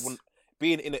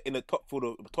in the top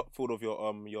field of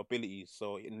your abilities.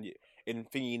 So in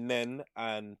Thingy Nen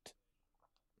and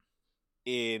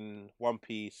in One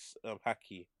Piece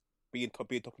Haki, being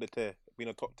top of the tier, being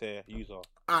a top tier user.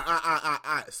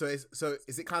 So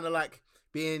is it kind of like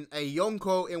being a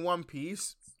Yonko in One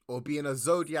Piece or being a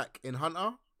Zodiac in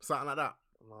Hunter? Something like that.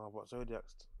 No, but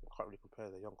Zodiac's, you can't really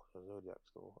compare the Yonko to Zodiac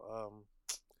still.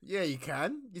 Yeah, you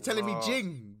can. You're telling me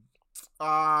Jing?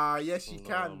 Yes, you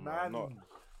can, man.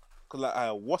 Cause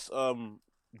like,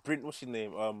 what's his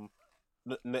name?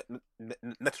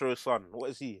 Netero's son. What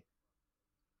is he?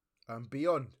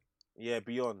 Beyond. Yeah,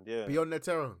 Beyond. Yeah. Beyond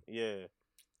Netero. Yeah.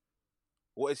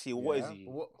 What is he? What is he?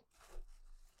 What?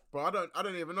 Bro, I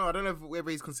don't even know. I don't know whether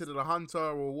he's considered a hunter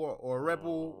or what, or a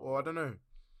rebel, or I don't know.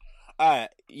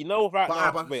 You know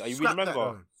now. Wait, are you reading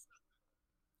manga?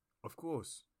 Of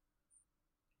course.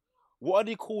 What are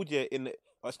they called here in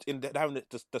having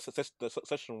the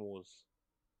succession wars?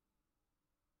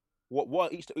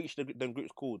 What are each of them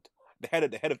groups called? The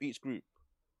head of each group.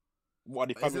 What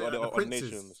are the family or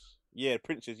nations? Yeah,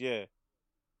 princes. Yeah.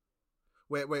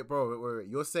 Wait, bro.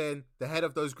 You're saying the head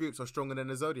of those groups are stronger than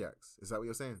the Zodiacs? Is that what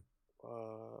you're saying?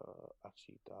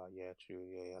 Actually, yeah, true.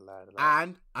 Yeah, lied.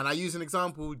 And I use an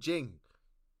example, Jing.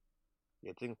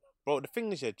 Yeah, Jing. Bro, the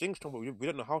thing is, Jing's strong, but we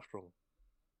don't know how strong.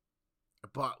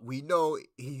 But we know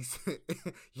he's,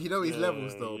 his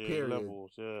levels though. Yeah, period.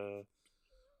 Levels, yeah.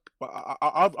 But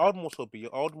I'd more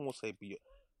say be.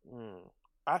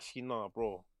 Actually, nah,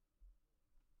 bro.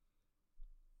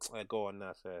 Go on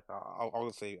now, sir. I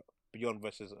would say Beyond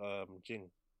versus Jing.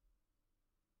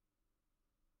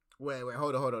 Wait,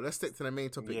 hold on. Let's stick to the main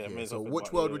topic here. Main so, topic,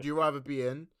 which world would you rather be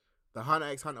in? The Hunter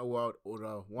x Hunter world or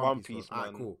the One Piece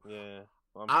world? Man. Cool. Yeah.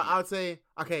 I'd say,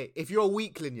 okay, if you're a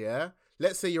weakling, yeah.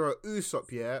 Let's say you're a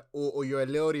Usopp, yeah, or you're a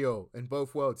Leorio in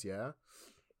both worlds, yeah.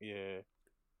 Yeah.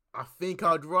 I think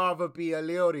I'd rather be a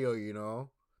Leorio,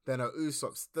 than a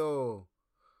Usopp still.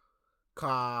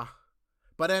 But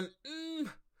then,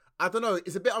 I don't know.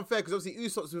 It's a bit unfair because obviously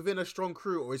Usopp's within a strong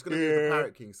crew, or he's going to be the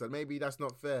Pirate King, so maybe that's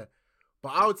not fair. But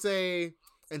I would say,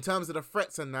 in terms of the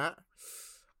threats and that,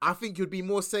 I think you'd be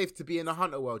more safe to be in the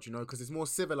Hunter world, because it's more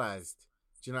civilized.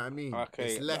 Do you know what I mean?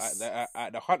 Okay. It's less.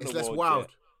 At the Hunter it's less world, wild.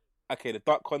 Yeah. Okay, the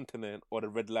Dark Continent or the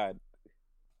Red Line.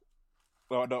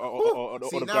 Or the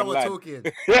now we're talking.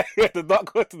 The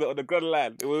Dark Continent or the Grand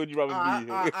Line. Where would you rather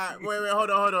be? Wait, hold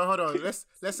on. Let's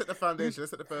set the foundation.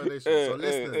 So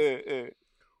listeners,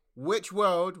 which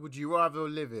world would you rather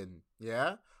live in?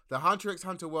 Yeah, the Hunter x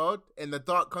Hunter world in the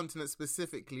Dark Continent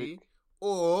specifically,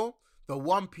 or the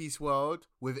One Piece world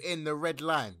within the Red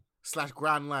Line /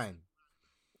 Grand Line.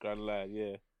 Grand Line,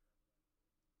 yeah.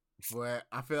 Where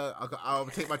I feel I'll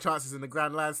take my chances in the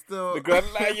Grand Line still. The Grand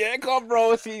Line, yeah, come on,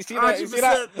 bro. See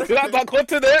that Dark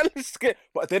Continent?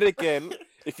 But then again,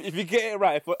 if you get it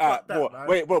right, bro.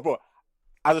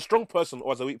 As a strong person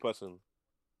or as a weak person?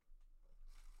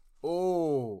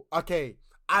 Oh, okay.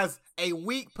 As a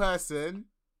weak person.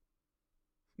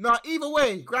 No, either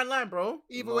way. Grand Line, bro.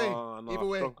 Either way.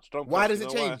 Strong why person,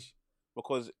 does it change? Why?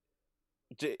 Because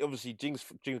obviously Jing's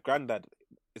granddad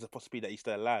is a possibility that he's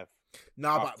still alive.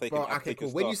 Nah, but bro, okay,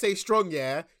 cool. When you say strong,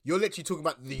 yeah, you're literally talking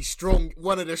about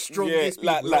one of the strongest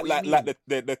people. Like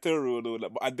the Turu and all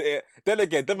that. But then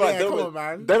again, them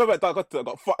man,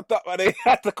 got fucked up and they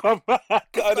had to come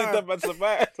back. Them man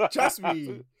survived. Trust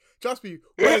me.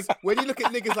 Whereas when you look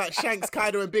at niggas like Shanks,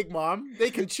 Kaido, and Big Mom,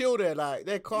 they can chill there. Like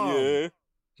they're calm. Yeah.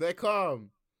 They're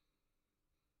calm.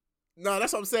 No,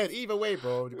 that's what I'm saying. Either way,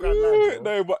 bro. The Grand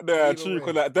Line, bro. No, true.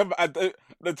 Because like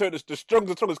the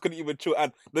strongest couldn't even chill,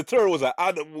 and the Toro was an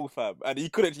animal, fam, and he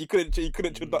couldn't chill.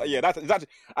 Yeah, that's exactly.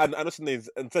 And what's his name?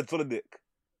 And Zed Solonic.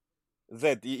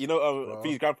 Zed,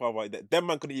 Fee's grandfather. Them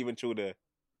man couldn't even chill there,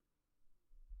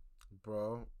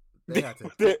 bro. They had to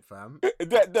dip, fam.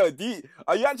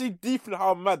 Are you actually deep in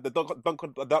how mad the Dark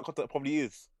Continent probably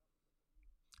is?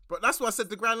 But that's why I said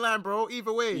the Grand Line, bro.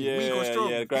 Either way, weak or strong.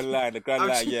 Yeah, the Grand Line,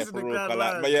 yeah, for real.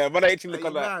 But yeah, man, I actually look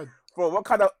at that. Bro, what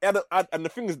kind of and the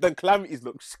thing is, then calamities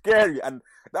look scary, and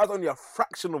that was only a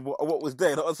fraction of what was there.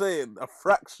 You know what I'm saying? A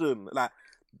fraction. Like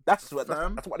That's what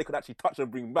they could actually touch and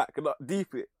bring back and not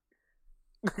deep it.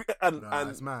 and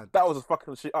it's mad. That was a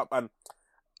fucking shit up. And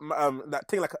that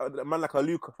thing like a man like a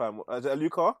Luca, fam. Is it a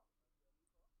Luca?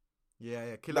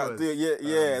 Yeah, killer.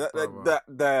 Yeah.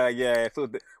 So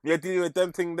when you're dealing with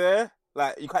them thing there,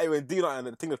 like you can't even do nothing,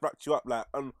 and the thing that's wrapped you up like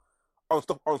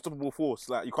unstoppable force.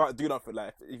 Like you can't do nothing.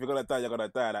 Like if you're gonna die, you're gonna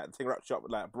die. Like the thing wraps you up.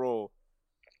 Like bro,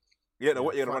 you don't know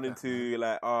what you're gonna run into. Man.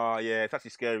 Like it's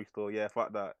actually scary still. Yeah,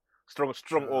 fuck that.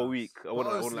 Strong all week. I want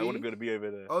to be able to be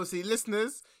over there. Obviously,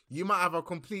 listeners, you might have a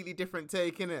completely different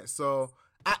take in it. So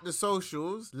at the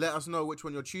socials, let us know which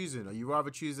one you're choosing. Are you rather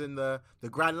choosing the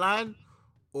Grand Line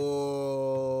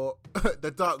or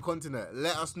the Dark Continent?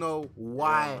 Let us know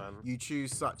why you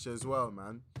choose such as well,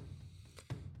 man.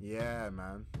 Yeah,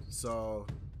 man. So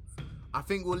I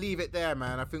think we'll leave it there,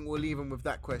 man. I think we'll leave him with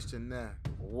that question there.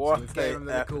 What so we gave him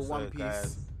the little One Piece.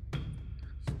 Guys.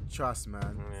 Trust,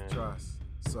 man. Yeah. Trust.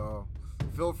 So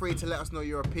feel free to let us know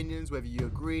your opinions, whether you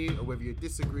agree or whether you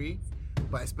disagree.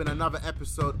 But it's been another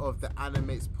episode of the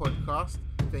Animates podcast.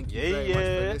 Thank you very much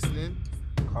for listening.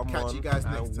 Catch you guys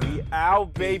next time. We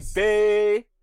out, baby.